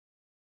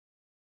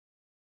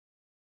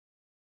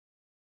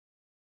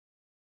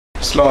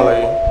அஸ்ஸலாமு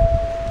அலைக்கும்.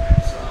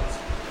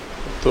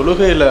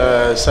 தொழுகையில்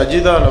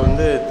சஜிதாவில்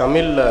வந்து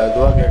தமிழில்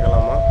துவா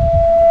கேட்கலாமா?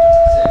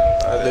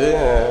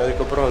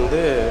 அதுக்கப்புறம்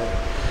வந்து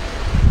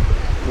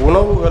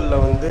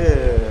உணவுகளில் வந்து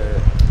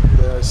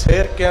இந்த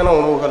செயற்கையான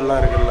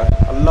உணவுகள்லாம் இருக்குல்ல,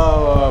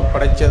 அல்லாஹ்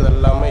படைத்தது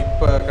எல்லாமே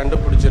இப்போ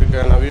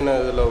கண்டுபிடிச்சிருக்க நவீன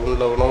இதில்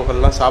உள்ள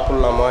உணவுகள்லாம்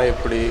சாப்பிட்லாமா?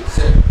 எப்படி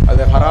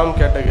அது ஹராம்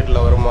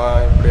கேட்டகரியில் வருமா?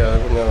 எப்படி அதை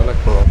கொஞ்சம்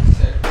விளக்குங்க.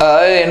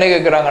 அதாவது என்ன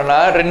கேட்குறாங்கன்னா,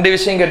 ரெண்டு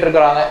விஷயம்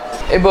கேட்டிருக்கிறாங்க.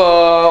 இப்போ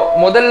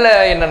முதல்ல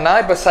என்னன்னா,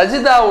 இப்போ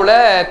சஜிதாவில்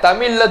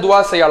தமிழில் துவா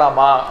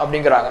செய்யலாமா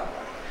அப்படிங்கிறாங்க.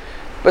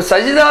 இப்போ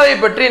சஜிதாவை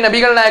பற்றி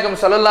நபிகள் நாயகம்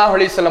ஸல்லல்லாஹு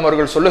அலைஹி வஸல்லம்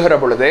அவர்கள் சொல்லுகிற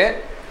பொழுது,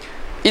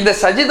 இந்த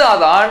சஜிதா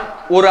தான்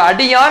ஒரு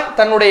அடியான்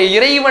தன்னுடைய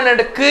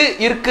இறைவனுக்கு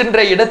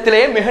இருக்கின்ற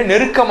இடத்திலே மிக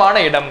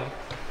நெருக்கமான இடம்.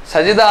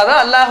 சஜிதா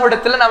தான்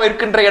அல்லாஹ்விடத்துல நாம்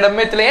இருக்கின்ற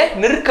இடமேத்திலேயே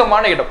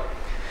நெருக்கமான இடம்.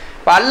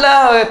 இப்போ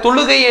அல்லாஹ்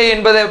தொழுகை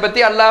என்பதை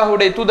பற்றி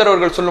அல்லாஹுடைய தூதர்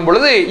அவர்கள் சொல்லும்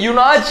பொழுது,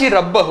 யுனாஜி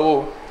ரப்பஹு,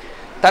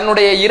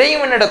 தன்னுடைய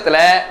இறைவனிடத்துல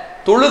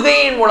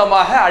தொழுகையின்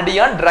மூலமாக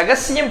அடியான்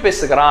ரகசியம்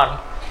பேசுகிறான்.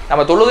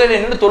 நம்ம தொழுகையில்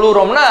நின்று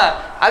தொழுகிறோம்னா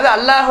அது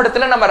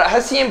அல்லாஹ்விடத்துல நம்ம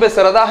ரகசியம்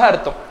பேசுறதாக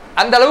அர்த்தம்.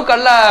 அந்த அளவுக்கு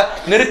அல்லாஹ்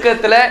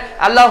நெருக்கத்துல,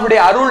 அல்லாஹுடைய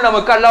அருள்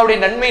நமக்கு, அல்லாஹுடைய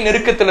நன்மை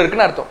நெருக்கத்துல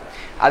இருக்குன்னு அர்த்தம்.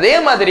 அதே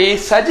மாதிரி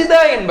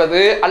சஜிதா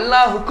என்பது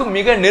அல்லாஹுக்கு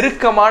மிக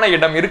நெருக்கமான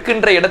இடம்.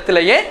 இருக்கின்ற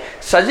இடத்திலேயே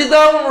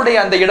சஜிதாவுடைய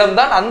அந்த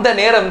இடம்தான், அந்த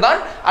நேரம் தான்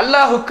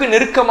அல்லாஹுக்கு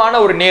நெருக்கமான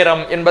ஒரு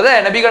நேரம் என்பதை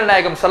நபிகள்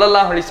நாயகம்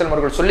ஸல்லல்லாஹு அலைஹி வஸல்லம்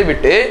அவர்கள்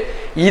சொல்லிவிட்டு,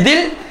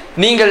 இதில்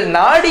நீங்கள்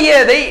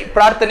நாடியதை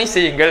பிரார்த்தனை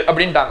செய்யுங்கள்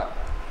அப்படின்ட்டாங்க.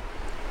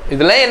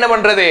 இதுல என்ன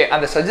பண்றது?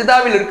 அந்த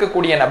சஜிதாவில்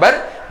இருக்கக்கூடிய நபர்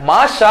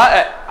மாஷா,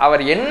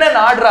 அவர் என்ன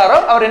நாடுறாரோ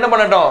அவர் என்ன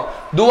பண்ணட்டும்,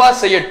 துவா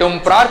செய்யட்டும்,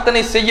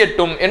 பிரார்த்தனை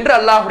செய்யட்டும் என்று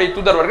அல்லாஹுடைய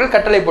தூதர்வர்கள்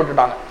கட்டளை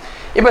போட்டுட்டாங்க.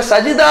 இப்ப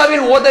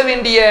சஜிதாவில் ஓத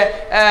வேண்டிய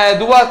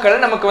துவாக்களை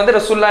நமக்கு வந்து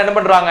ரசூலுல்லாஹ் என்ன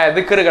பண்றாங்க,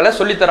 திக்ருகளை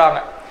சொல்லி தராங்க.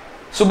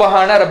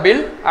 சுபஹான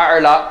ரப்பில்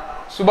அலா,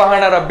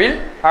 சுபஹான ரப்பில்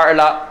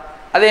அலா,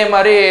 அதே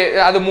மாதிரி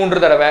அது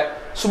 3 தடவை.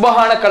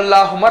 சுபஹானக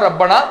அல்லாஹும்ம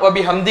ரப்பனா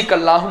வபி ஹம்திக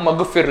அல்லாஹும்ம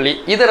மக்ஃபிர்லி,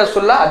 இத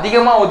ரசூலுல்லாஹ்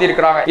அதிகமா ஓதி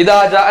இருக்கிறாங்க. இதா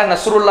ஜா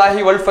நஸ்ருல்லாஹி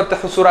வல்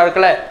ஃபத்ஹு சூரா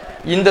இருக்குல,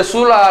 இந்த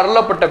சூரா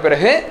அருளப்பட்ட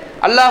பிறகு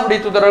அல்லாஹ்வுடைய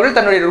தூதர்கள்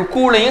தன்னுடைய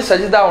ருக்கூலையும்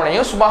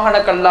சஜிதாவுனையும்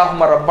சுபஹானக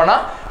அல்லாஹும்ம ரப்பனா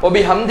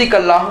வபி ஹம்திக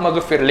அல்லாஹும்ம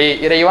மக்ஃபிர்லி,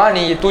 இறைவா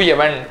நீ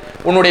தூயவன்,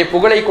 உன்னுடைய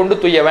புகழை கொண்டு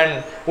தூயவன்,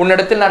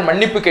 உன்னிடத்தில் நான்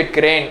மன்னிப்பு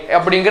கேட்கிறேன்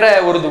அப்படிங்கிற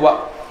ஒரு துவா.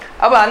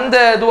 அப்ப அந்த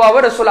துவாவை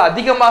ரசூலுல்லாஹ்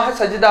அதிகமாக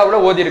சஜிதாவுல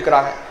ஓதி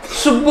இருக்கிறாங்க.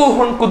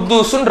 சுப்புஹுன்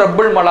குத்தூசுன்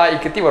ரப்புல்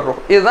மலாயிக்கத்தி வர்றோம்,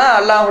 இதுதான்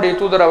அல்லாஹுடைய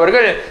தூதர்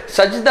அவர்கள்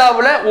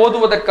சஜிதாவுல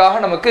ஓதுவதற்காக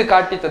நமக்கு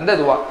காட்டி தந்த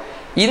துவா.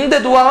 இந்த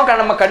துவாவை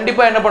நம்ம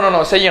கண்டிப்பா என்ன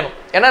பண்ணணும், செய்யணும்.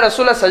 ஏன்னா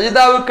ரசூலுல்லாஹ்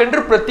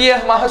சஜிதாவுக்கென்று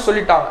பிரத்யேகமாக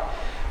சொல்லிட்டாங்க.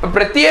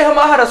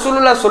 பிரத்யேகமாக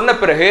ரசூலுல்லாஹ் சொன்ன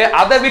பிறகு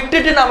அதை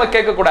விட்டுட்டு நாம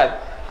கேட்க கூடாது,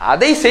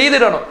 அதை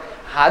செய்திடணும்.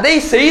 அதை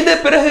செய்த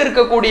பிறகு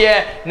இருக்கக்கூடிய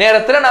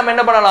நேரத்துல நம்ம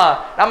என்ன பண்ணலாம்,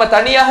 நம்ம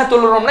தனியாக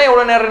தொழுறோம்னா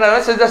எவ்வளவு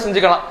நேரம் சஜிதா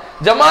செஞ்சுக்கலாம்.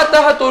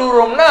 ஜமாத்தாக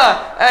தொழுறோம்னா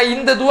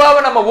இந்த துவாவை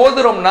நம்ம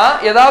ஓதுறோம்னா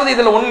ஏதாவது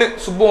இதுல ஒண்ணு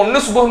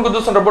சுபஹுன்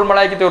குத்தூஸ் ரப்புல்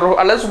மலாயிக்கத்தி வர்றோம்,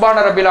 அல்லது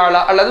சுப்ஹான ரப்பில்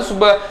அலா, அல்லது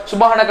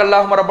சுபஹானக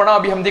அல்லாஹும்ம ரப்பனா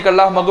வபி ஹம்திக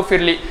அல்லாஹும்ம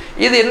மக்ஃபிர்லி,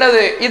 இது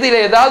என்னது,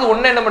 இதுல ஏதாவது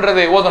ஒண்ணு என்ன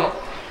பண்றது, ஓதணும்.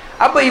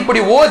 அப்ப இப்படி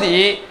ஓதி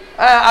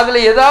அதுல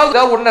ஏதாவது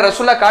ஒண்ணு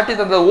ரசூலுல்லாஹ் காட்டி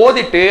தந்ததை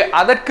ஓதிட்டு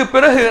அதற்கு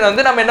பிறகு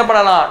வந்து நம்ம என்ன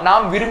பண்ணலாம்,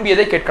 நாம்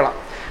விரும்பியதை கேட்கலாம்.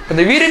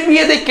 அந்த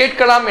விரும்பியதை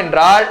கேட்கலாம்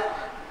என்றால்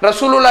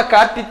ரசூலுல்லாஹ்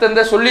காட்டி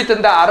தந்த சொல்லி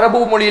தந்த அரபு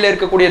மொழியில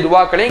இருக்கக்கூடிய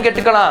துவாக்களையும்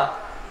கேட்டுக்கலாம்.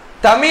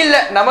 தமிழ்ல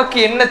நமக்கு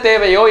என்ன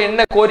தேவையோ, என்ன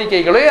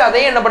கோரிக்கைகளோ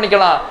அதையும் என்ன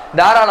பண்ணிக்கலாம்,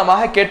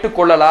 தாராளமாக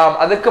கேட்டுக்கொள்ளலாம்.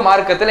 அதுக்கு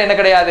மார்க்கத்தில் என்ன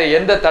கிடையாது,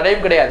 எந்த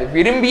தடையும் கிடையாது.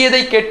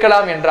 விரும்பியதை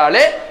கேட்கலாம்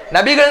என்றாலே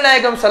நபிகள்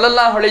நாயகம்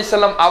ஸல்லல்லாஹு அலைஹி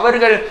வஸல்லம்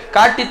அவர்கள்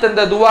காட்டி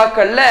தந்த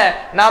துவாக்கள்ல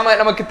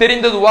நமக்கு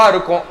தெரிந்த துவா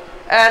இருக்கும்.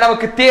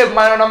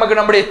 நமக்கு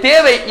நம்முடைய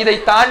தேவை இதை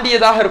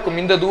தாண்டியதாக இருக்கும்.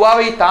 இந்த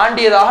துவாவை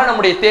தாண்டியதாக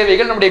நம்முடைய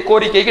தேவைகள், நம்முடைய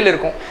கோரிக்கைகள்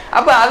இருக்கும்.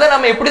 அப்ப அதை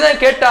நம்ம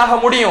எப்படிதான் கேட்டாக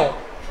முடியும்?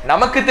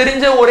 நமக்கு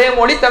தெரிஞ்ச ஒரே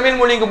மொழி தமிழ்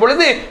மொழிங்கும்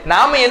பொழுது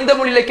நாம எந்த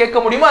மொழியில கேட்க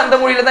முடியுமோ அந்த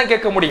மொழியில தான்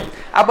கேட்க முடியும்.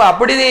 அப்ப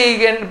அப்படி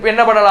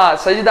என்ன பண்ணலாம்,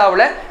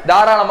 சஜிதாவுல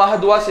தாராளமாக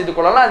துவா செய்து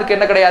கொள்ளலாம். அதுக்கு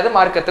என்ன கிடையாது,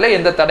 மார்க்கத்துல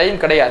எந்த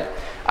தடையும் கிடையாது.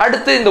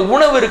 அடுத்து இந்த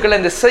உணவு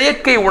இருக்குல்ல, இந்த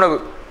செயற்கை உணவு,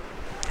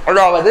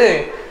 அதாவது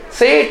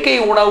செயற்கை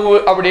உணவு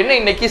அப்படின்னு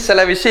இன்னைக்கு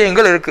சில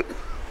விஷயங்கள் இருக்கு.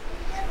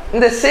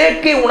 இந்த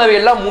செயற்கை உணவை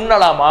எல்லாம்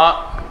உண்ணலாமா,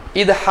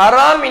 இது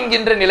ஹராம்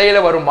என்கின்ற நிலையில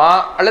வருமா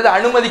அல்லது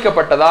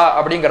அனுமதிக்கப்பட்டதா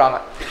அப்படிங்கிறாங்க.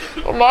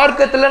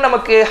 மார்க்கத்துல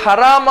நமக்கு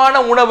ஹராமான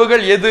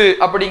உணவுகள் எது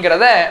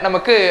அப்படிங்கிறத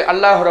நமக்கு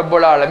அல்லாஹ்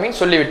ரப்புல் ஆலமீன்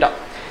சொல்லிவிட்டான்.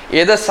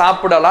 எதை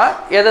சாப்பிடலாம்,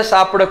 எதை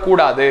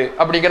சாப்பிடக்கூடாது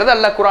அப்படிங்கிறத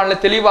அல்லாஹ் குர்ஆன்ல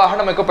தெளிவாக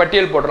நமக்கு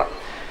பட்டியல் போடுறான்.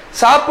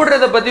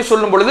 சாப்பிடுறத பத்தி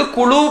சொல்லும் பொழுது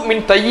குலு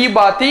மின்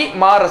தய்யிபாத்தி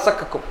மா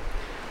ரஸக்கக்கும்,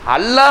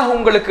 அல்லாஹ்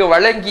உங்களுக்கு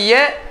வழங்கிய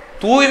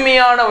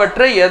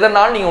தூய்மையானவற்றை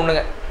எதனால் நீங்க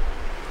உண்ணுங்க.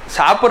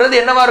 சாப்பிட்றது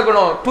என்னவா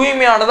இருக்கணும்,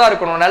 தூய்மையானதா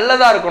இருக்கணும்,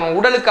 நல்லதா இருக்கணும்,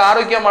 உடலுக்கு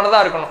ஆரோக்கியமானதா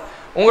இருக்கணும்.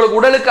 உங்களுக்கு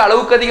உடலுக்கு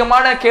அளவுக்கு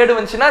அதிகமான கேடு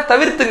வந்துச்சுன்னா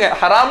தவிர்த்துங்க,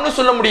 ஹராம்னு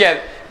சொல்ல முடியாது,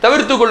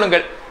 தவிர்த்து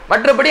கொள்ளுங்கள்.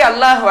 மற்றபடி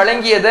அல்லாஹ்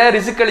வழங்கியதை,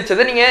 ரிஸ்க்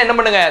அளிச்சதை நீங்க என்ன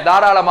பண்ணுங்க,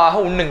 தாராளமாக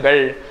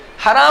உண்ணுங்கள்.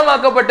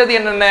 ஹராமாக்கப்பட்டது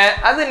என்னென்ன,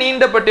 அது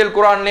நீண்ட பட்டியல்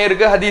குர்ஆன்லயும்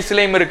இருக்கு,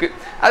 ஹதீஸ்லயும் இருக்கு.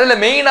 அதுல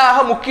மெயினாக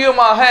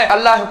முக்கியமாக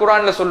அல்லாஹ்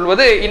குர்ஆன்ல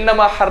சொல்வது,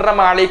 இன்னமா ஹர்ரம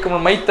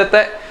அலைக்குமுல் மைத்தத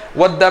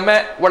வத்தம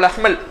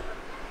வலஹ்மல்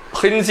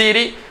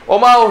ஹின்ஸீரி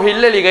வமா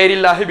உஹில்ல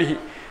லிகைரில்லாஹி பிஹி,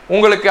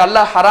 உங்களுக்கு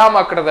அல்லாஹ்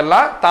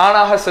ஹராமாக்குறதெல்லாம்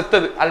தானாக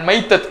செத்தது, அல்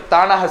மைத்தத்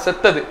தானாக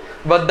செத்தது,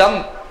 வத்தம்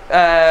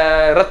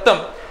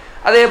ரத்தம்,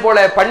 அதே போல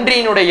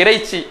பன்றியினுடைய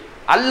இறைச்சி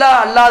அல்லாஹ்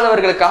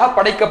அல்லாதவர்களுக்காக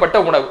படைக்கப்பட்ட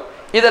உணவு,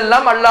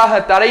 இதெல்லாம் அல்லாஹ்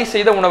தடை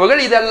செய்த உணவுகள்.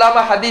 இதெல்லாம்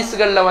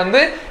ஹதீஸ்கள்ல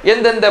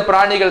எந்தெந்த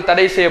பிராணிகள்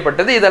தடை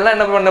செய்யப்பட்டது இதெல்லாம்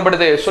என்ன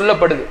பண்ணப்படுது,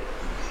 சொல்லப்படுது.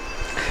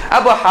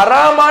 அப்போ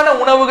ஹராமான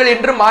உணவுகள்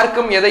என்று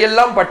மார்க்கம்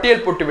எதையெல்லாம்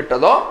பட்டியல் போட்டு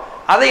விட்டதோ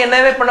அதை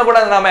என்னவே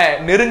பண்ணக்கூடாது, நாம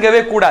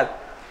நெருங்கவே கூடாது.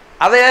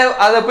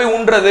 அதை போய்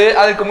உண்றது,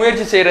 அதுக்கு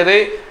முயற்சி செய்யறது,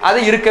 அது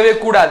இருக்கவே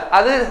கூடாது.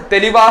 அது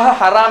தெளிவாக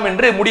ஹராம்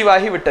என்று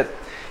முடிவாகி விட்டது.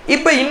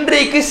 இப்ப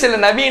இன்றைக்கு சில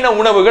நவீன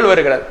உணவுகள்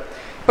வருகிறது.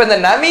 இப்ப இந்த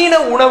நவீன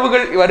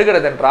உணவுகள்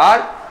வருகிறது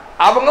என்றால்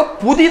அவங்க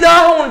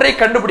புதிதாக ஒன்றை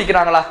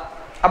கண்டுபிடிக்கிறாங்களா?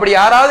 அப்படி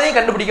யாராவதையும்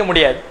கண்டுபிடிக்க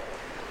முடியாது.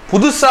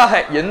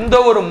 புதுசாக எந்த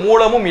ஒரு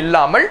மூலமும்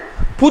இல்லாமல்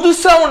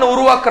புதுசா ஒண்ணு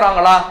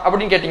உருவாக்குறாங்களா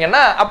அப்படின்னு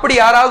கேட்டீங்கன்னா அப்படி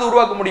யாராவது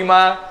உருவாக்க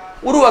முடியுமா?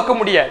 உருவாக்க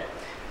முடியாது.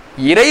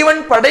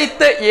 இறைவன்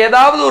படைத்த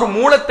ஏதாவது ஒரு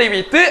மூலத்தை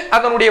வைத்து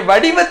அதனுடைய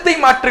வடிவத்தை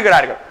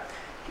மாற்றுகிறார்கள்.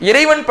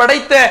 இறைவன்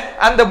படைத்த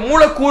அந்த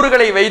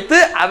மூலக்கூறுகளை வைத்து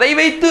அதை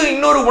வைத்து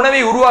இன்னொரு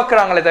உணவை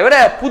உருவாக்குறாங்களே தவிர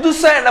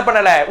புதுசா என்ன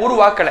பண்ணல,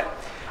 உருவாக்கல.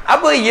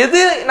 அப்போ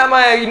எது நம்ம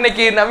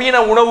இன்னைக்கு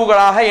நவீன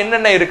உணவுகளாக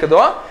என்னென்ன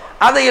இருக்குதோ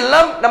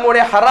அதையெல்லாம்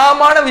நம்முடைய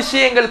ஹராமான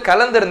விஷயங்கள்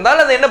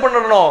கலந்திருந்தால் அதை என்ன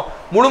பண்ணணும்,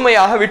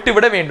 முழுமையாக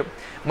விட்டுவிட வேண்டும்.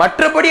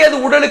 மற்றபடி அது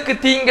உடலுக்கு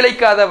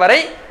தீங்கிழைக்காத வரை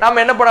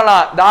நாம் என்ன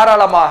பண்ணலாம்,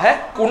 தாராளமாக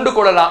உண்டு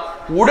கொள்ளலாம்.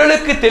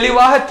 உடலுக்கு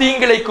தெளிவாக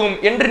தீங்கிழைக்கும்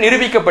என்று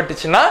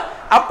நிரூபிக்கப்பட்டுச்சுன்னா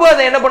அப்போ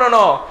அதை என்ன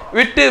பண்ணணும்,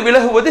 விட்டு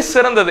விலகுவது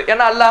சிறந்தது.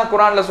 ஏன்னா அல்லாஹ்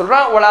குர்ஆன்ல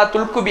சொல்றான், வலா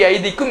துல்குபி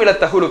ஐதிக்கும் இல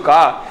தஹுலுகா,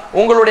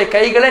 உங்களுடைய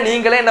கைகளை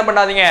நீங்களே என்ன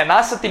பண்ணாதீங்க,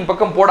 நாசத்தின்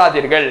பக்கம்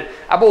போடாதீர்கள்.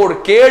 அப்போ ஒரு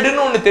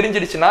கேடுன்னு ஒண்ணு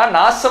தெரிஞ்சிடுச்சுன்னா,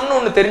 நாசம்னு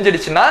ஒண்ணு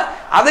தெரிஞ்சிடுச்சுன்னா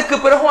அதுக்கு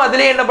பிறகும்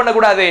அதிலே என்ன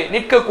பண்ணக்கூடாது,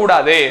 நிற்க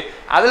கூடாது.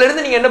 அதுல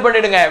இருந்து நீங்க என்ன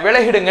பண்ணிடுங்க,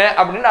 விலகிடுங்க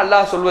அப்படின்னு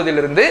அல்லாஹ்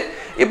சொல்வதிலிருந்து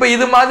இப்ப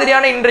இது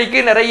மாதிரியான இன்றைக்கு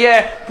நிறைய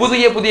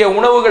புதிய புதிய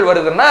உணவுகள்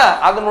வருதுன்னா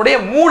அதனுடைய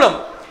மூலம்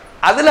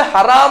அதுல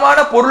ஹராமான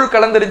பொருள்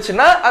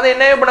கலந்துருச்சுன்னா அதை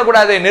என்ன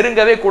பண்ணக்கூடாது,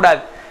 நெருங்கவே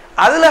கூடாது.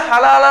 அதுல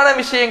ஹலாலான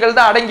விஷயங்கள்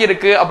தான் அடங்கி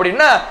இருக்கு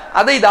அப்படின்னா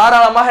அதை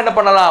தாராளமாக என்ன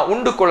பண்ணலாம்,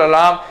 உண்டு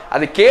கொள்ளலாம்.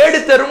 அது கேடு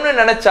தரும்னு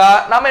நினைச்சா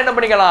நாம என்ன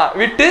பண்ணிக்கலாம்,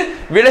 விட்டு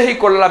விலகி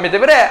கொள்ளலாமே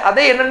தவிர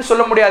அதை என்னன்னு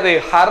சொல்ல முடியாது,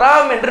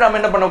 ஹராம் என்று நாம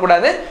என்ன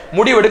பண்ணக்கூடாது,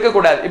 முடிவெடுக்க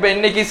கூடாது. இப்ப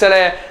இன்னைக்கு சில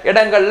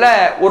இடங்கள்ல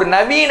ஒரு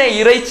நவீன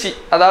இறைச்சி,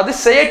 அதாவது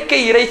செயற்கை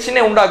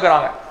இறைச்சின்னு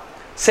உண்டாக்குறாங்க.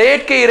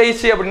 செயற்கை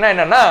இறைச்சி அப்படின்னா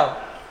என்னன்னா,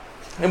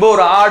 இப்போ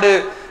ஒரு ஆடு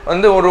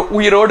ஒரு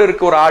உயிரோடு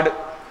இருக்கு, ஒரு ஆடு.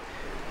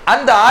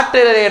 அந்த ஆட்டை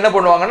என்ன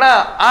பண்ணுவாங்கன்னா,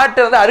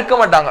 ஆட்டை அறுக்க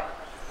மாட்டாங்க.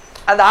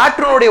 அந்த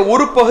ஆற்றினுடைய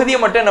ஒரு பகுதியை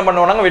மட்டும் என்ன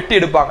பண்ணுவாங்க, வெட்டி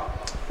எடுப்பாங்க.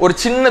 ஒரு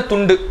சின்ன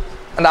துண்டு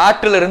அந்த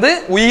ஆற்றில இருந்து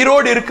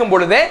உயிரோடு இருக்கும்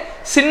பொழுதே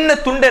சின்ன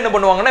துண்டை என்ன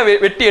பண்ணுவாங்கன்னா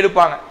வெட்டி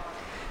எடுப்பாங்க.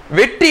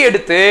 வெட்டி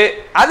எடுத்து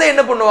அதை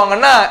என்ன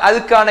பண்ணுவாங்கன்னா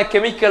அதுக்கான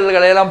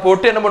கெமிக்கல்களை எல்லாம்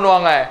போட்டு என்ன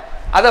பண்ணுவாங்க,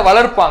 அதை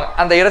வளர்ப்பாங்க.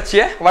 அந்த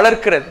இறைச்சியை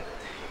வளர்க்கிறது.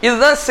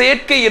 இதுதான்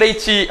செயற்கை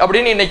இறைச்சி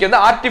அப்படின்னு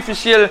இன்னைக்கு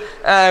ஆர்டிபிஷியல்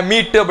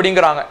மீட்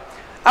அப்படிங்கிறாங்க.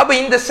 அப்ப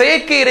இந்த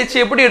செயற்கை இறைச்சி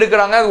எப்படி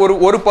எடுக்கிறாங்க,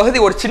 ஒரு பகுதி,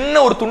 ஒரு சின்ன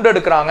ஒரு துண்டு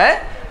எடுக்கிறாங்க.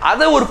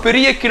 அதை ஒரு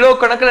பெரிய கிலோ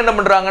கணக்கில் என்ன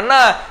பண்றாங்கன்னா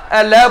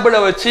லேபிள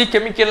வச்சு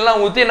கெமிக்கல்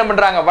எல்லாம் ஊற்றி என்ன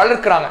பண்றாங்க,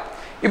 வளர்க்குறாங்க.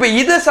 இப்ப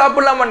இதை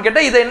சாப்பிடலாமான்னு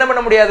கேட்டா இதை என்ன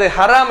பண்ண முடியாது,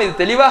 ஹராம். இது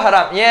தெளிவா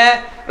ஹராம். ஏன்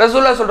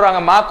ரசூலுல்லாஹ்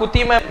சொல்றாங்க, மா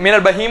குத்திம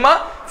மினல் பஹீமா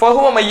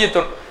ஃபஹுவ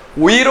மையத்துன்,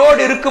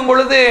 உயிரோடு இருக்கும்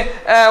பொழுது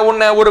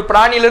ஒரு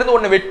பிராணியிலிருந்து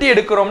ஒன்னு வெட்டி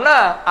எடுக்கிறோம்னா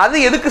அது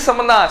எதுக்கு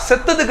சமம் தான்,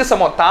 செத்ததுக்கு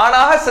சமம்.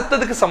 தானாக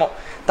செத்ததுக்கு சமம்.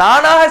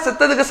 தானாக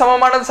செத்ததுக்கு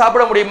சமமானது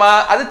சாப்பிட முடியுமா,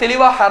 அது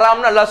தெளிவா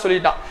ஹராம்னு அல்லாஹ்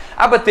சொல்லிட்டான்.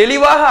 அப்ப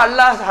தெளிவாக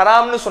அல்லாஹ்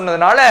ஹராம்னு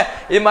சொன்னதுனால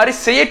இது மாதிரி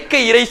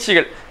செயற்கை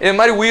இறைச்சிகள், இது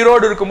மாதிரி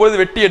உயிரோடு இருக்கும்போது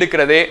வெட்டி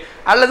எடுக்கிறது,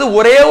 அல்லது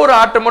ஒரே ஒரு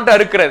ஆட்டை மட்டும்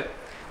அறுக்கிறது,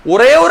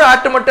 ஒரே ஒரு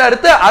ஆட்டை மட்டும்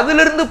அறுத்து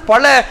அதிலிருந்து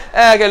பல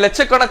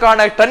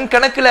லட்சக்கணக்கான டன்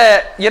கணக்கில்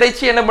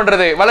இறைச்சி என்ன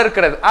பண்றது,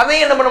 வளர்க்கிறது.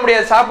 அதையும் என்ன பண்ண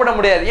முடியாது, சாப்பிட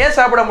முடியாது. ஏன்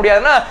சாப்பிட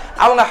முடியாதுன்னா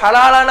அவங்க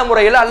ஹலாலான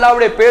முறையில்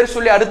அல்லாஹ்வுடைய பேர்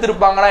சொல்லி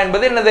அறுத்திருப்பாங்களா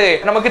என்பது என்னது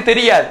நமக்கு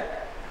தெரியாது.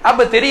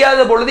 அப்ப தெரியாத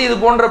பொழுது இது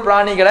போன்ற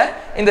பிராணிகளை,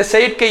 இந்த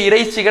செயற்கை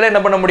இறைச்சிகளை என்ன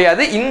பண்ண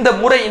முடியாது, இந்த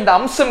முறை, இந்த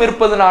அம்சம்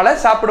இருப்பதனால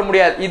சாப்பிட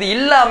முடியாது. இது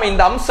இல்லாம,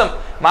 இந்த அம்சம்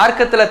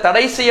மார்க்கத்துல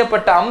தடை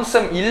செய்யப்பட்ட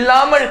அம்சம்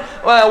இல்லாமல்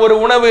ஒரு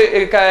உணவு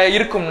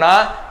இருக்கும்னா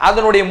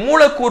அதனுடைய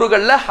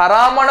மூலக்கூறுகள்ல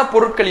ஹராமான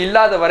பொருட்கள்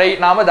இல்லாத வரை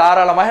நாம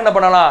தாராளமாக என்ன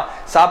பண்ணலாம்,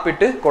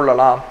 சாப்பிட்டு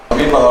கொள்ளலாம்.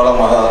 சமீப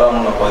காலமாக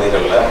ஹராமான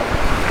பகுதிகளில்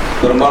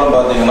பெரும்பாலும்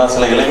பார்த்தீங்கன்னா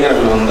சில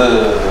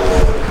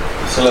இளைஞர்கள்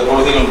சில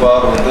கொள்கைகள்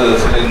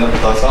சில இந்த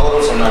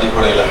தகவல் சொன்ன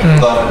அடிப்படையில்,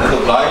 உதாரணத்துக்கு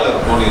பிராய்லர்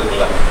கோழி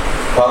இருக்குல்ல,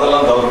 இப்போ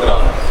அதெல்லாம்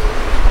தவிர்க்கிறாங்க.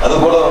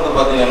 அதுபோல்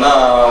பார்த்தீங்கன்னா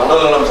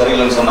உடல்நலம்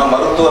சரியில்லைன்னு சொன்னால்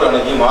மருத்துவர்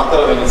அன்னைக்கு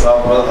மாத்திரை வாங்கி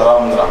சாப்பிட்றது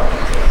தராமுங்கிறாங்க.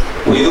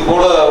 இது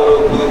போல ஒரு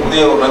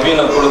புதிய ஒரு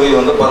நவீன கொள்கை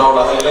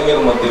பரவலாக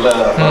இளைஞர் மத்தியில்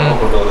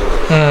பரப்பப்பட்டு வருது.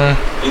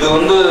 இது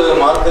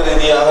மார்க்க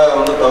ரீதியாக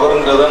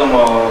தவறுங்கிறத நம்ம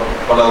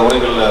பல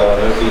உரைகளில்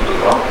நிறுத்திக்கிட்டு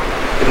இருக்கிறோம்.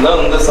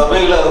 இருந்தாலும் இந்த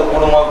சபையில் அது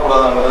கூடுமா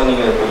கூடாதாங்கிறத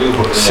நீங்கள்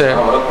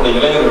தெளிவுபடுத்துங்க, வரக்கூடிய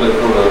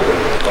இளைஞர்களுக்கு ஒரு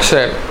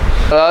சரி.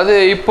 அதாவது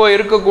இப்போ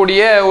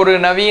இருக்கக்கூடிய ஒரு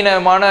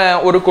நவீனமான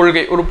ஒரு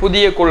கொள்கை, ஒரு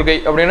புதிய கொள்கை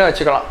அப்படின்னு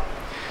வச்சுக்கலாம்.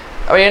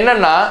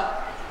 என்னன்னா,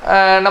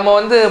 நம்ம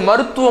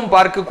மருத்துவம்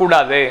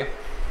பார்க்கக்கூடாது,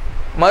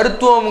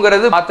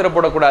 மருத்துவம்ங்கிறது மாத்திரை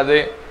போடக்கூடாது,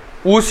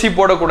 ஊசி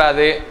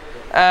போடக்கூடாது,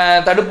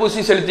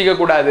 தடுப்பூசி செலுத்திக்க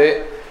கூடாது,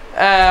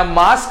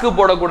 மாஸ்க்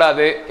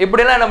போடக்கூடாது,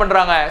 இப்படிலாம் என்ன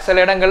பண்ணுறாங்க,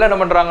 சில இடங்கள்ல என்ன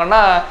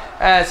பண்ணுறாங்கன்னா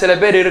சில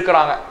பேர்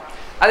இருக்கிறாங்க.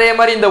 அதே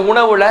மாதிரி இந்த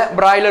உணவுல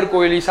பிராய்லர்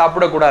கோழி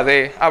சாப்பிடக்கூடாது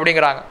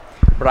அப்படிங்கிறாங்க.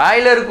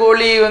 பிராய்லர்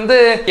கோழி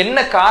என்ன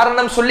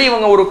காரணம் சொல்லி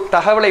இவங்க ஒரு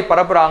தகவலை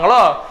பரப்புறாங்களோ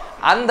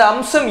அந்த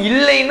அம்சம்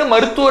இல்லைன்னு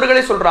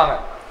மருத்துவர்களே சொல்றாங்க.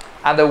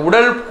 அந்த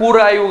உடல்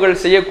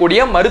கூராய்வுகள் செய்யக்கூடிய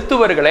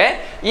மருத்துவர்களே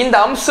இந்த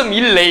அம்சம்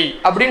இல்லை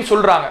அப்படின்னு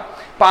சொல்றாங்க.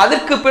 இப்ப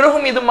அதற்கு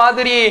பிறகும் இது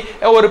மாதிரி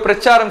ஒரு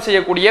பிரச்சாரம்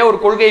செய்யக்கூடிய ஒரு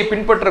கொள்கையை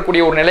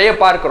பின்பற்றக்கூடிய ஒரு நிலையை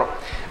பார்க்கிறோம்.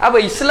 அப்ப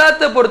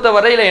இஸ்லாத்தை பொறுத்த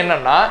வரையில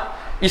என்னன்னா,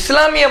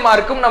 இஸ்லாமிய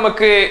மார்க்கம்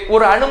நமக்கு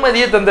ஒரு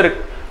அனுமதியை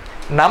தந்திருக்கு.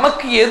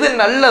 நமக்கு எது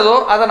நல்லதோ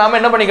அதை நாம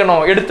என்ன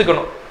பண்ணிக்கணும்,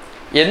 எடுத்துக்கணும்.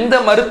 எந்த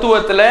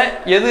மருத்துவத்துல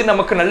எது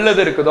நமக்கு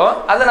நல்லது இருக்குதோ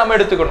அதை நம்ம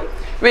எடுத்துக்கணும்.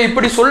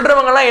 இப்படி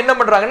சொல்றவங்க எல்லாம் என்ன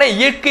பண்றாங்கன்னா,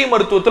 இயற்கை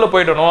மருத்துவத்துல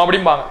போயிடணும்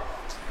அப்படிம்பாங்க.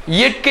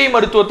 இயற்கை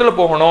மருத்துவத்துல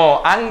போகணும்,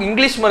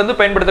 இங்கிலீஷ் மருந்து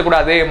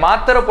பயன்படுத்தக்கூடாது,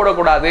 மாத்திரை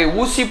போடக்கூடாது,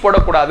 ஊசி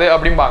போடக்கூடாது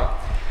அப்படிம்பாங்க.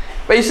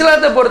 இப்ப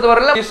இஸ்லாத்தை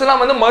பொறுத்தவரையில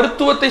இஸ்லாம்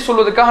மருத்துவத்தை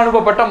சொல்வதற்காக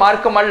அனுப்பப்பட்ட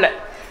மார்க்கம் அல்ல.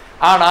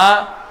 ஆனா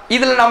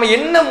இதுல நம்ம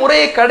என்ன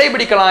முறையை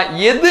கடைபிடிக்கலாம்,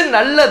 எது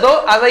நல்லதோ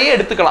அதையே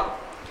எடுத்துக்கலாம்.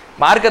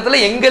 மார்க்கத்துல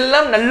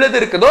எங்கெல்லாம் நல்லது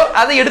இருக்குதோ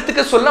அதை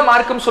எடுத்துக்க சொல்ல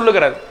மார்க்கம்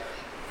சொல்லுகிறது.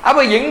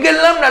 அப்ப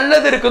எங்கெல்லாம்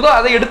நல்லது இருக்குதோ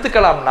அதை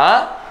எடுத்துக்கலாம்னா,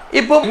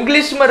 இப்போ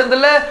இங்கிலீஷ்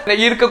மருந்துல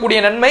இருக்கக்கூடிய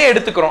நன்மையை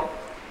எடுத்துக்கிறோம்.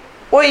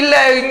 இல்ல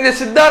இந்த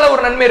சித்தால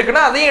ஒரு நன்மை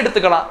இருக்குன்னா அதையும்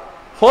எடுத்துக்கலாம்.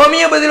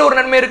 ஹோமியோபதியில ஒரு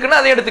நன்மை இருக்குன்னா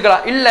அதையும்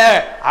எடுத்துக்கலாம். இல்ல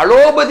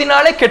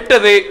அலோபதினாலே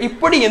கெட்டது,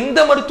 இப்படி எந்த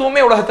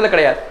மருத்துவமே உலகத்துல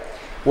கிடையாது.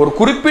 ஒரு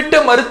குறிப்பிட்ட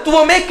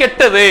மருத்துவமே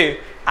கெட்டது,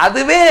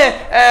 அதுவே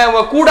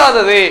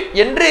கூடாதது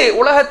என்று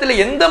உலகத்துல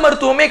எந்த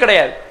மருத்துவமே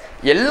கிடையாது.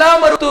 எல்லா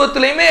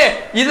மருத்துவத்திலையுமே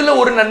இதுல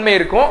ஒரு நன்மை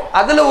இருக்கும்,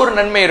 அதுல ஒரு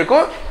நன்மை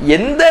இருக்கும்.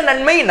 எந்த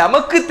நன்மை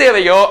நமக்கு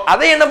தேவையோ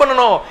அதை என்ன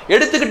பண்ணணும்,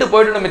 எடுத்துக்கிட்டு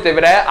போயிடணுமே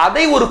தவிர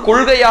அதை ஒரு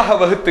கொள்கையாக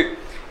வகுத்து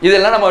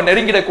இதெல்லாம் நம்ம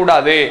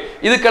நெருங்கிடக்கூடாது,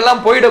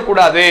 இதுக்கெல்லாம்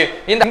போயிடக்கூடாது,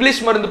 இந்த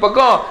இங்கிலீஷ் மருந்து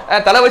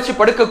பக்கம் தலை வச்சு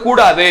படுக்க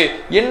கூடாது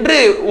என்று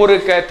ஒரு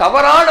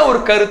தவறான ஒரு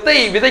கருத்தை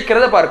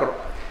விதைக்கிறத பார்க்கிறோம்.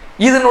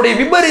 இதனுடைய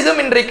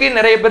விபரீதம் இன்றைக்கு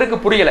நிறைய பேருக்கு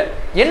புரியல.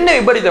 என்ன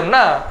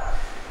விபரீதம்னா,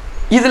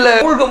 இதுல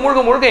மூழ்க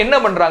மூழ்க மூழ்க என்ன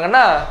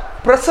பண்றாங்கன்னா,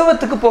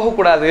 பிரசவத்துக்கு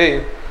போகக்கூடாது,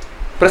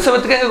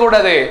 பிரசவத்துக்கு எங்க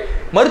கூடாது,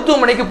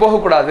 மருத்துவமனைக்கு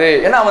போகக்கூடாது,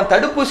 ஏன்னா அவன்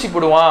தடுப்பூசி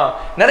போடுவான்,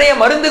 நிறைய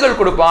மருந்துகள்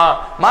கொடுப்பான்,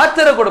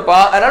 மாத்திரை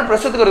கொடுப்பான், அதனால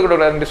பிரசவத்துக்கு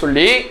இருக்கக்கூடாதுன்னு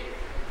சொல்லி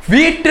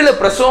வீட்டுல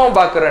பிரசவம்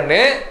பார்க்கறன்னு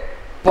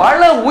பல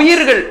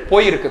உயிர்கள்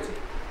போயிருக்குது.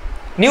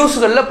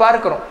 நியூஸ்கள்ல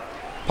பார்க்கிறோம்,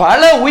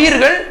 பல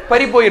உயிர்கள்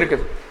பறி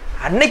போயிருக்குது.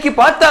 அன்னைக்கு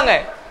பார்த்தாங்க,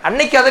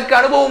 அன்னைக்கு அதுக்கு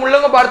அனுபவம்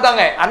உள்ளவங்க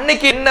பார்த்தாங்க,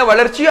 அன்னைக்கு என்ன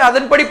வளர்ச்சியோ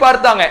அதன்படி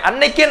பார்த்தாங்க.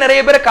 அன்னைக்கே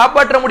நிறைய பேரை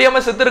காப்பாற்ற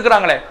முடியாம செத்து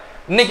இருக்கிறாங்களே.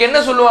 இன்னைக்கு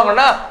என்ன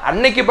சொல்லுவாங்கன்னா,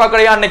 அன்னைக்கு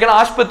பார்க்கலையா,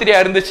 அன்னைக்கெல்லாம் ஆஸ்பத்திரியா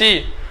இருந்துச்சு,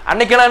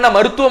 அன்னைக்கெல்லாம் என்ன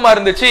மருத்துவமா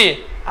இருந்துச்சு.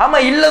 ஆமா,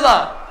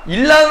 இல்லதான்.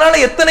 இல்லாதனால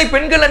எத்தனை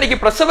பெண்கள் அன்னைக்கு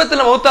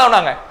பிரசவத்துல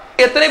மௌத்தானாங்க,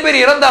 எத்தனை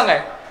பேர் இறந்தாங்க,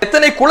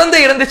 எத்தனை குழந்தை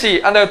இருந்துச்சு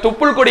அந்த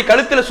தொப்புள் கொடி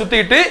கழுத்துல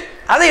சுத்திட்டு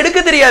அதை எடுக்க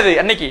தெரியாது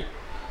அன்னைக்கு.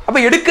 அப்ப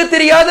எடுக்க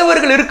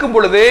தெரியாதவர்கள் இருக்கும்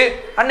பொழுது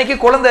அன்னைக்கு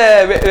குழந்தை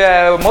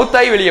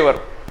மௌத்தாய் வெளியே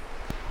வரும்.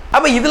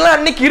 அப்ப இதெல்லாம்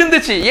அன்னைக்கு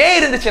இருந்துச்சு. ஏன்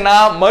இருந்துச்சுன்னா,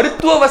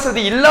 மருத்துவ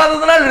வசதி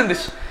இல்லாததுனால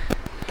இருந்துச்சு,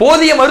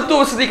 போதிய மருத்துவ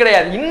வசதி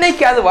கிடையாது.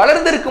 இன்னைக்கு அது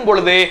வளர்ந்திருக்கும்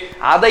பொழுது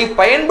அதை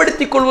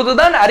பயன்படுத்திக்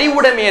கொள்வதுதான்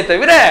அறிவுடைமையை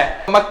தவிர,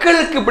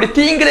 மக்களுக்கு இப்படி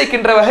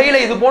தீங்கிழைக்கின்ற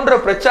வகையில இது போன்ற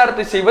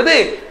பிரச்சாரத்தை செய்வது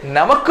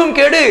நமக்கும்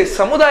கேடு,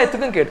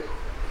 சமுதாயத்துக்கும் கேடு.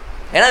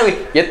 ஏன்னா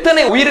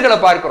எத்தனை உயிர்களை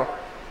பார்க்கிறோம்,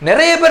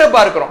 நிறைய பேரை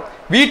பார்க்கிறோம்,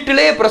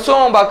 வீட்டிலே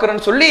பிரசவம்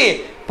பார்க்கிறேன்னு சொல்லி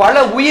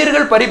பல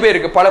உயிர்கள்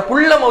பறிபோயிருக்கு, பல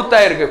புள்ள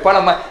மௌத்தாயிருக்கு, பல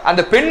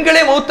அந்த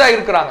பெண்களே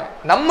மௌத்தாயிருக்கிறாங்க.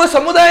 நம்ம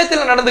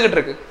சமுதாயத்தில் நடந்துகிட்டு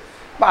இருக்கு.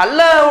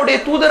 அல்லாஹ்வுடைய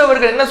தூதர்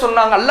அவர்கள் என்ன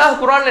சொன்னாங்க, அல்லாஹ்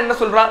குர்ஆன்ல என்ன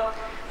சொல்றான்,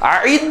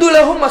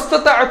 அஇதுலஹும்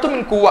மஸ்ததஅதும்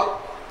மின் குவா.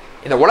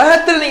 இந்த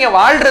உலகத்தில் நீங்க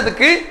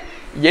வாழ்றதுக்கு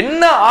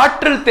என்ன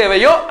ஆற்றல்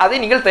தேவையோ அதை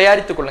நீங்கள்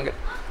தயாரித்துக் கொள்ளுங்கள்.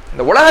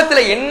 இந்த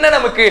உலகத்துல என்ன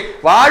நமக்கு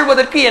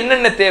வாழ்வதற்கு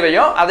என்னென்ன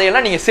தேவையோ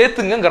அதையெல்லாம் நீங்க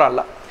சேர்த்துங்கிறான்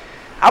அல்லாஹ்.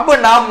 அப்ப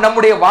நாம்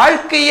நம்முடைய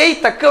வாழ்க்கையை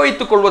தக்க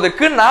வைத்துக்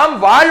கொள்வதற்கு, நாம்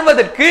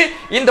வாழ்வதற்கு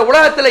இந்த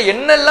உலகத்துல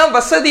என்னெல்லாம்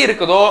வசதி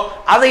இருக்குதோ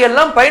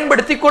அதையெல்லாம்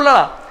பயன்படுத்தி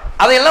கொள்ளலாம்.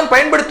 அதையெல்லாம்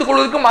பயன்படுத்திக்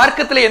கொள்வதற்கு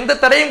மார்க்கத்துல எந்த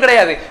தடையும்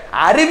கிடையாது.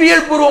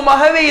 அறிவியல்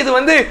பூர்வமாகவே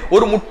இது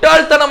ஒரு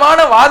முட்டாள்தனமான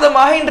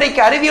வாதமாக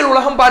இன்றைக்கு அறிவியல்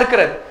உலகம்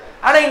பார்க்கிறது.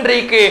 ஆனா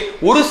இன்றைக்கு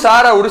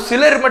ஒரு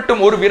சிலர்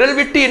மட்டும், ஒரு விரல்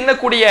விட்டு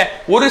எண்ணக்கூடிய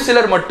ஒரு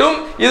சிலர் மட்டும்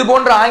இது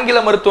போன்ற ஆங்கில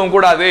மருத்துவம்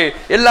கூடாது,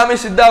 எல்லாமே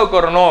சித்தாவுக்கு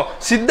வரணும்,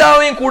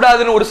 சித்தாவையும்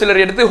கூடாதுன்னு ஒரு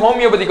சிலர் எடுத்து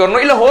ஹோமியோபதிக்கு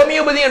வரணும், இல்ல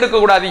ஹோமியோபதியும்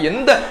எடுக்கக்கூடாது,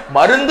 எந்த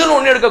மருந்துன்னு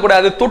ஒண்ணு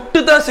எடுக்கக்கூடாது,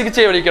 தொட்டு தான்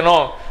சிகிச்சை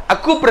அளிக்கணும்,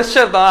 அக்கு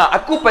பிரஷர் தான்,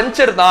 அக்கு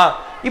பஞ்சர் தான்,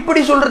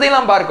 இப்படி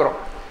சொல்றதையும் பார்க்கிறோம்.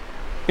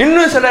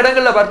 இன்னும் சில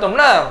இடங்கள்ல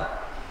பார்த்தோம்னா,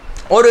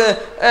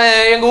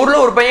 எங்க ஊர்ல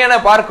ஒரு பையனை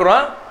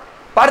பார்க்கிறோம்,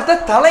 பார்த்தா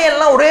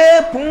தலையெல்லாம் ஒரே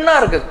புண்ணா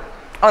இருக்குது.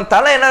 அவன்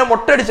தலை என்ன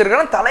மொட்டை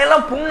அடிச்சிருக்கான்,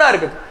 தலையெல்லாம் புண்ணா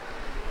இருக்குது.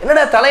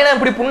 என்னடா தலையெல்லாம்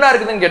இப்படி புண்ணா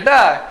இருக்குதுன்னு கேட்டா,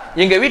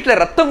 எங்க வீட்டுல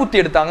ரத்தம்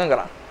குத்தி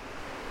எடுத்தாங்கிறான்.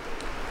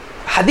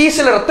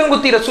 ஹதீஸ்ல ரத்தம்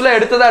குத்தி ரசூலா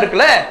எடுத்ததா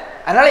இருக்குல்ல,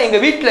 அதனால எங்க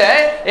வீட்டுல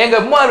எங்க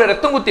அம்மா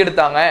ரத்தம் குத்தி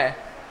எடுத்தாங்க.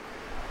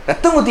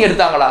 ரத்தம் குத்தி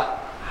எடுத்தாங்களா?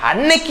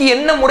 அன்னைக்கு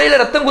என்ன முறையில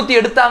ரத்தம் குத்தி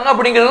எடுத்தாங்க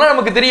அப்படிங்கிறதுலாம்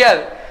நமக்கு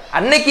தெரியாது.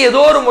 அன்னைக்கு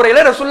ஏதோ ஒரு முறையில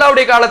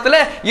ரசூலுல்லாஹ்வுடைய காலத்துல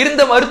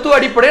இருந்த மருத்துவ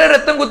அடிப்படையில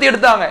ரத்தம் குத்தி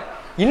எடுத்தாங்க.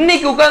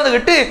 இன்னைக்கு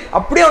உட்கார்ந்துகிட்டு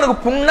அப்படியே அவனுக்கு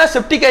புண்ணா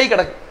செப்டிக் ஆகி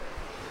கிடக்கு.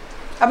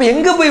 அப்ப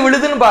எங்க போய்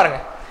விழுதுன்னு பாருங்க.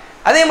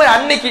 அதே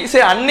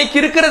மாதிரி அன்னைக்கு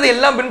இருக்கிறது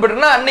எல்லாம்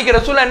பின்பற்றுனா, அன்னைக்கு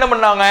ரசூலுல்லாஹ் என்ன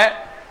பண்ணாங்க,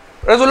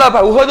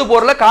 ரசூலுல்லாஹ் உஹது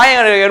போர்ல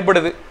காயம்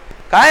ஏற்படுது,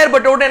 காயம்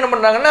ஏற்பட்ட உடனே என்ன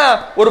பண்றாங்கன்னா,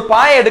 ஒரு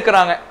பாயை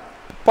எடுக்கிறாங்க,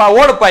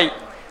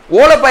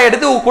 ஓலைப்பாய்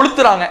எடுத்து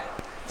கொளுத்துறாங்க,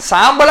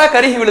 சாம்பலா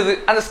கருகி விழுது,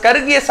 அந்த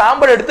கருகிய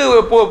சாம்பல் எடுத்து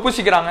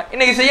பூசிக்கிறாங்க.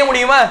 இன்னைக்கு செய்ய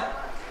முடியுமா?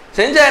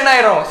 செஞ்சா என்ன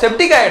ஆயிடும்?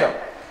 செப்டிக் ஆயிடும்.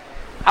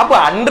 அப்ப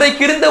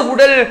அன்றைக்கு இருந்த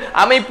உடல்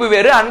அமைப்பு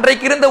வேறு,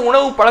 அன்றைக்கு இருந்த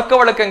உணவு பழக்க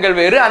வழக்கங்கள்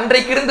வேறு,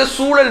 அன்றைக்கு இருந்த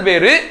சூழல்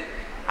வேறு.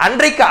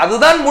 அன்றைக்கு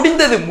அதுதான்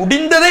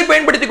முடிந்ததை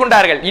பயன்படுத்தி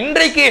கொண்டார்கள்.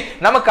 இன்றைக்கு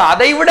நமக்கு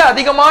அதை விட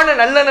அதிகமான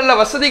நல்ல நல்ல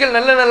வசதிகள்,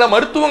 நல்ல நல்ல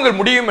மருத்துவங்கள்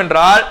முடியும்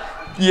என்றால்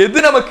எது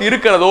நமக்கு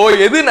இருக்கிறதோ,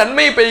 எது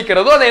நன்மையை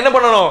பயக்கிறதோ அதை என்ன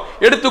பண்ணணும்,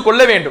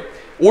 எடுத்துக்கொள்ள வேண்டும்.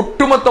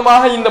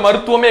 ஒட்டுமொத்தமாக இந்த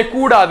மருத்துவமே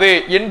கூடாது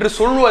என்று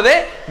சொல்வதே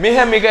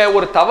மிக மிக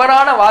ஒரு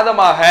தவறான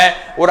வாதமாக,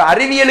 ஒரு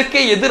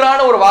அறிவியலுக்கே எதிரான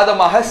ஒரு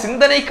வாதமாக,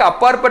 சிந்தனைக்கு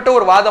அப்பாற்பட்ட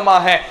ஒரு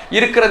வாதமாக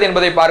இருக்கிறது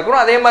என்பதை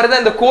பார்க்கிறோம். அதே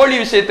மாதிரிதான் இந்த கோழி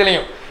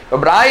விஷயத்திலையும்,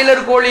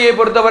 பிராய்லர் கோழியை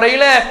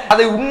பொறுத்தவரையில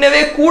அதை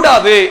உண்ணவே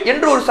கூடாது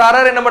என்று ஒரு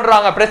சாரார் என்ன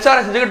பண்றாங்க,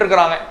 பிரச்சாரம் செஞ்சுக்கிட்டு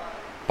இருக்கிறாங்க.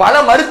 பல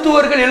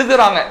மருத்துவர்கள்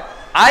எழுதுறாங்க,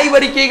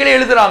 ஆய்வறிக்கைகளை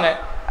எழுதுறாங்க,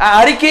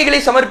 அறிக்கைகளை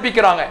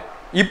சமர்ப்பிக்கிறாங்க.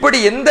 இப்படி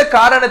எந்த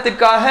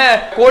காரணத்திற்காக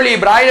கோழி,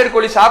 பிராய்லர்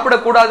கோழி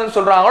சாப்பிடக்கூடாதுன்னு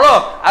சொல்றாங்களோ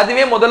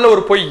அதுவே முதல்ல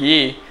ஒரு பொய்,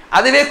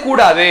 அதுவே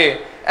கூடாது.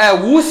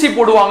 ஊசி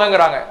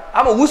போடுவாங்கிறாங்க.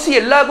 ஆமா, ஊசி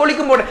எல்லா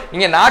கோழிக்கும் போட,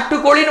 நீங்க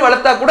நாட்டுக்கோழின்னு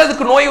வளர்த்தா கூட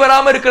அதுக்கு நோய்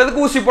வராம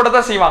இருக்கிறதுக்கு ஊசி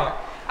போடத்தான் செய்வாங்க.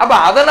 அப்ப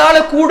அதனால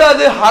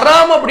கூடாது,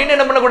 ஹராம் அப்படின்னு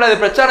என்ன பண்ணக்கூடாது,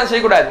 பிரச்சாரம்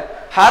செய்யக்கூடாது.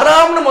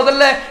 ஹராம்னு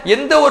முதல்ல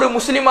எந்த ஒரு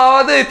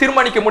முஸ்லிமாவது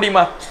தீர்மானிக்க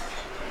முடியுமா?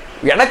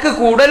 எனக்கு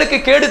உடலுக்கு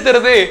கேடு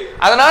தருது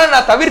அதனால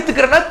நான்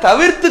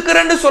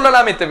தவிர்த்துக்கிறேன்னு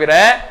சொல்லலாமே தவிர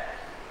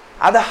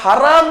அதை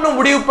ஹராம்னு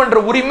முடிவு பண்ற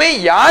உரிமை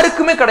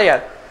யாருக்குமே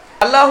கிடையாது.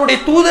 அல்லாஹ்வுடைய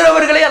தூதர்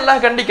அவர்களே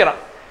அல்லாஹ் கண்டிக்கிறான்.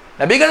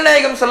 நபிகள்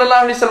நாயகம்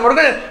ஸல்லல்லாஹு அலைஹி வஸல்லம்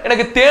அவர்கள்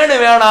எனக்கு தேனு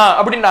வேணாம்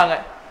அப்படின்னாங்க.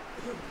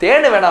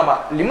 தேனு வேணாமா?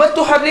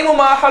 லிமத்து ஹர்ரிமு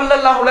மா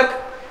ஹல்லல்லாஹு லக்,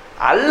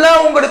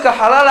 அல்லாஹ் உங்களுக்கு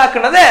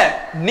ஹலாலாக்குனதை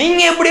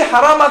நீங்க எப்படி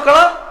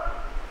ஹராமாக்கலாம்?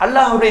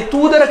 அல்லாஹ்வுடைய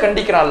தூதரை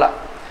கண்டிக்கிறான் அல்லாஹ்.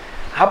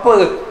 அப்போ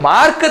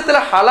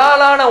மார்க்கத்தில்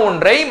ஹலாலான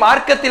ஒன்றை,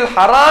 மார்க்கத்தில்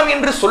ஹராம்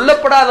என்று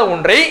சொல்லப்படாத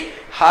ஒன்றை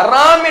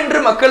ஹராம் என்று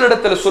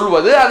மக்களிடத்தில்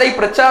சொல்வது, அதை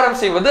பிரச்சாரம்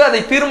செய்வது, அதை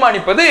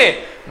தீர்மானிப்பது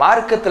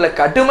மார்க்கத்தில்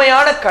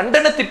கடுமையான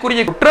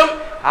கண்டனத்திற்குரிய குற்றம்.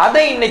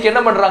 அதை இன்னைக்கு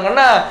என்ன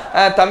பண்றாங்கன்னா,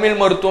 தமிழ்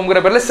மருத்துவங்கிற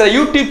பேர்ல சில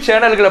யூடியூப்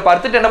சேனல்களை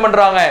பார்த்துட்டு என்ன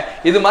பண்றாங்க,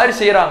 இது மாதிரி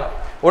செய்யறாங்க.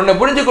 ஒன்னு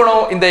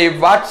புரிஞ்சுக்கணும், இந்த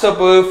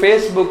வாட்ஸ்அப்பு,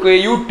 ஃபேஸ்புக்கு,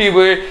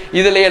 யூடியூபு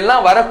இதுல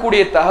எல்லாம்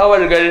வரக்கூடிய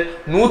தகவல்கள்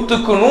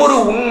 100க்கு 100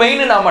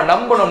 உண்மைன்னு நாம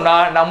நம்பணும்னா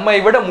நம்மை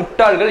விட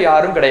முட்டாள்கள்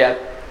யாரும் கிடையாது.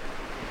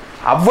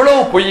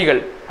 அவ்வளவு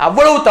பொய்கள்,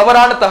 அவ்வளவு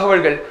தவறான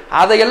தகவல்கள்,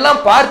 அதையெல்லாம்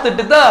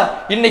பார்த்துட்டு தான்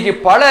இன்னைக்கு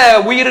பல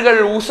உயிர்கள்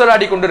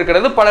ஊசலாடி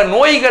கொண்டிருக்கிறது.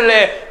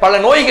 பல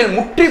நோய்கள்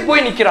முற்றி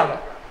போய் நிக்கிறாங்க.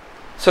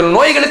 சில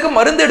நோய்களுக்கு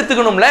மருந்து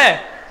எடுத்துக்கணும்ல,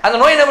 அந்த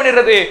நோய் என்ன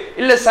பண்ணிடுறது,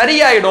 இல்ல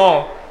சரியாயிடும்,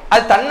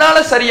 அது தன்னால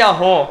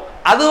சரியாகும்,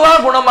 அதுவா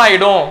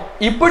குணமாயிடும்,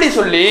 இப்படி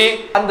சொல்லி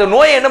அந்த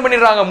நோயை என்ன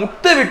பண்ணிடுறாங்க,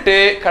 முத்த விட்டு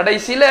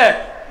கடைசியில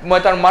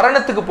தன்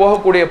மரணத்துக்கு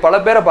போகக்கூடிய பல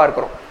பேரை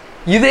பார்க்கிறோம்.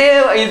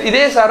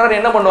 இதே சாரார்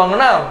என்ன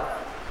பண்ணுவாங்கன்னா,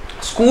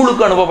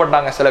 ஸ்கூலுக்கு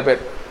அனுப்பப்பட்டாங்க சில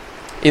பேர்.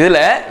 இதுல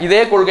இதே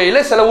கொள்கையில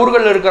சில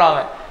ஊர்கள் இருக்கிறாங்க.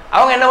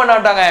 அவங்க என்ன பண்ண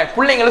மாட்டாங்க,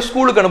 பிள்ளைங்களை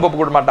ஸ்கூலுக்கு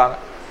அனுப்ப மாட்டாங்க.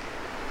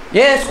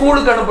 ஏன்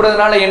ஸ்கூலுக்கு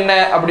அனுப்புறதுனால என்ன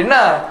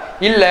அப்படின்னா,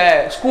 இல்ல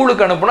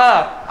ஸ்கூலுக்கு அனுப்புனா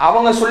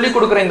அவங்க சொல்லி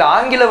கொடுக்குற இந்த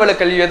ஆங்கில வழி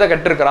கல்வியை தான்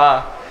கற்றுக்கிறான்,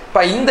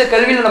 இப்ப இந்த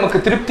கல்வியில நமக்கு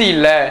திருப்தி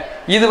இல்லை,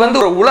 இது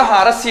ஒரு உலக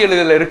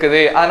அரசியல்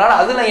இருக்குது, அதனால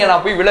அதுல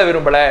நான் போய் விழ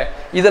விரும்பல.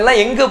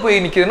 இதெல்லாம் எங்க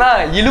போய் நிக்குதுன்னா,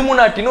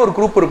 இலுமினாட்டின்னு ஒரு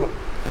குரூப் இருக்கும்,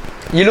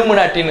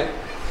 இலுமினாட்டின்னு.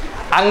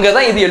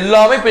 அங்கதான் இது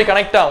எல்லாமே போய்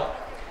கனெக்ட் ஆகும்.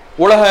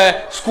 உலக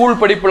ஸ்கூல்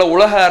படிப்புல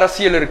உலக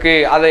அரசியல் இருக்கு,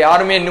 அதை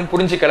யாருமே இன்னும்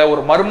புரிஞ்சுக்கல,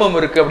 ஒரு மர்மம்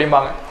இருக்கு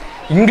அப்படிம்பாங்க.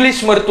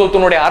 இங்கிலீஷ்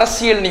மருத்துவத்தினுடைய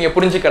அரசியல் நீங்க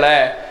புரிஞ்சுக்கல,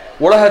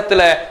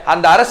 உலகத்துல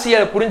அந்த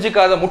அரசியலை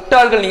புரிஞ்சுக்காத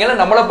முட்டாள்கள் நீங்க,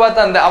 நம்மளை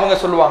பார்த்து அவங்க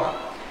சொல்லுவாங்க.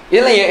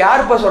 இதெல்லாம்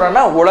யாருப்பா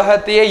சொல்றாங்கன்னா,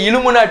 உலகத்தையே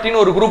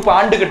இலுமினாட்டின்னு ஒரு குரூப்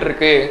ஆண்டுகிட்டு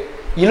இருக்கு.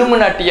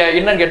 இலுமினாட்டியா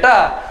என்னன்னு கேட்டா,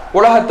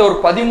 உலகத்தை ஒரு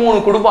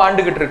 13 குடும்பம்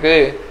ஆண்டுகிட்டு இருக்கு.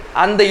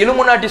 அந்த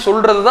இலுமினாட்டி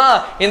சொல்றதுதான்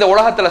இந்த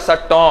உலகத்துல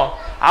சட்டம்,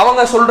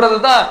 அவங்க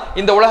சொல்றதுதான்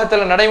இந்த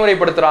உலகத்துல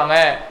நடைமுறைப்படுத்துறாங்க.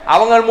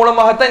 அவங்க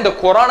மூலமாகத்தான் இந்த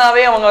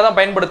கொரோனாவே அவங்க தான்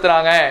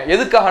பயன்படுத்துறாங்க.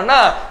 எதுக்காகனா,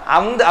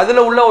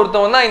 அதுல உள்ள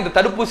ஒருத்தவன் தான் இந்த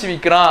தடுப்பூசி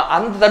விற்கிறான்,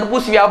 அந்த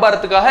தடுப்பூசி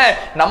வியாபாரத்துக்காக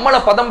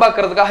நம்மளை பதம்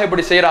பார்க்கறதுக்காக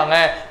இப்படி செய்யறாங்க.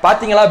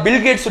 பாத்தீங்களா,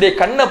 பில்கேட்ஸ் உடைய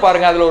கண்ணை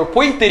பாருங்க, அதுல ஒரு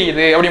பொய்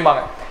தெரியுது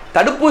அப்படிம்பாங்க.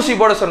 தடுப்பூசி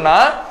போட சொன்னா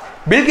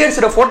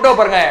பில்கேட்ஸோட போட்டோ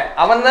பாருங்க,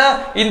 அவன் தான்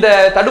இந்த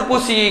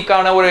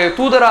தடுப்பூசிக்கான ஒரு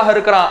தூதராக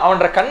இருக்கிறான்,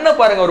 அவன்ற கண்ணை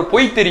பாருங்க, ஒரு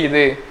பொய்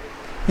தெரியுது.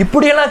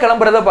 இப்படியெல்லாம்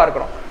கிளம்புறத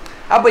பார்க்கிறோம்.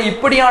 அப்ப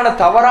இப்படியான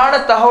தவறான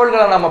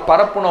தகவல்களை நம்ம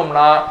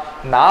பரப்பணும்னா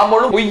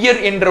நாமளும் பொய்யர்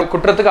என்ற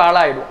குற்றத்துக்கு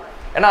ஆளாயிடும்.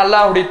 ஏன்னா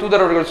அல்லாஹ்வுடைய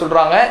தூதர் அவர்கள்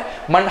சொல்றாங்க,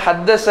 மன்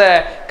ஹத்தஸ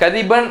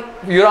கதிபன்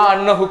யுரா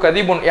அன்னஹு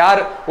கதிபுன்,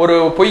 யார் ஒரு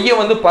பொய்யை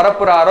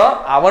பரப்புறாரோ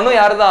அவனும்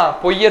யார் தான்,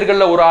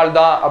 பொய்யர்கள்ல ஒரு ஆள்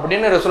தான்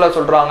அப்படின்னு ரசூலுல்லாஹ்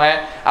சொல்றாங்க.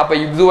 அப்ப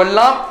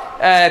இதுவெல்லாம்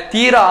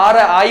தீர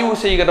ஆய்வு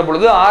செய்கிற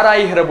பொழுது,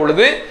 ஆராய்கிற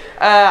பொழுது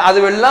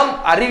அதுவெல்லாம்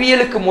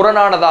அறிவியலுக்கு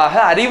முரணானதாக,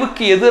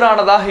 அறிவுக்கு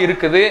எதிரானதாக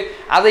இருக்குது.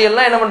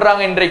 அதையெல்லாம் என்ன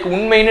பண்றாங்க, இன்றைக்கு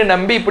உண்மைன்னு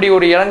நம்பி இப்படி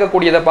ஒரு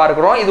இறங்கக்கூடியதை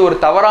பார்க்கிறோம். இது ஒரு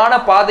தவறான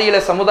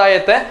பாதையில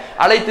சமுதாயத்தை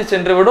அழைத்து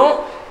சென்று விடும்.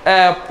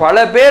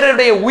 பல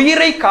பேருடைய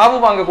உயிரை காவு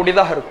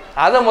வாங்கக்கூடியதாக இருக்கும்.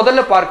 அதை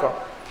முதல்ல பார்க்கிறோம்.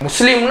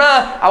 முஸ்லீம்னா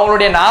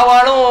அவங்களுடைய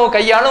நாவாலும்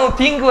கையாலும்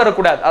தீங்கு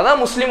வரக்கூடாது,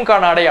 அதான்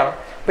முஸ்லீம்கான அடையாளம்.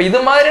 இப்ப இது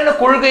மாதிரியான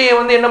கொள்கையை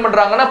என்ன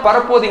பண்றாங்கன்னா,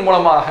 பரப்புவதன்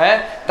மூலமாக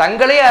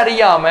தங்களே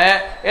அறியாம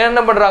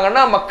என்ன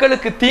பண்றாங்கன்னா,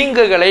 மக்களுக்கு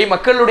தீங்குகளை,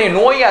 மக்களுடைய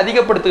நோயை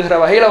அதிகப்படுத்துகிற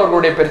வகையில்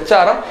அவர்களுடைய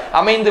பிரச்சாரம்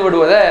அமைந்து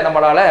விடுவதை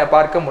நம்மளால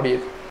பார்க்க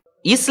முடியுது.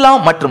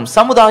 இஸ்லாம் மற்றும்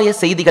சமுதாய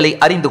செய்திகளை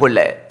அறிந்து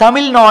கொள்ள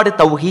தமிழ்நாடு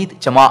தௌஹீத்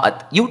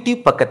ஜமாஅத்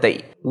யூடியூப் பக்கத்தை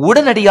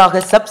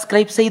உடனடியாக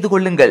சப்ஸ்கிரைப் செய்து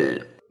கொள்ளுங்கள்.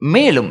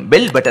 மேலும்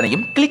பெல்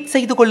பட்டனையும் கிளிக்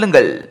செய்து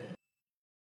கொள்ளுங்கள்.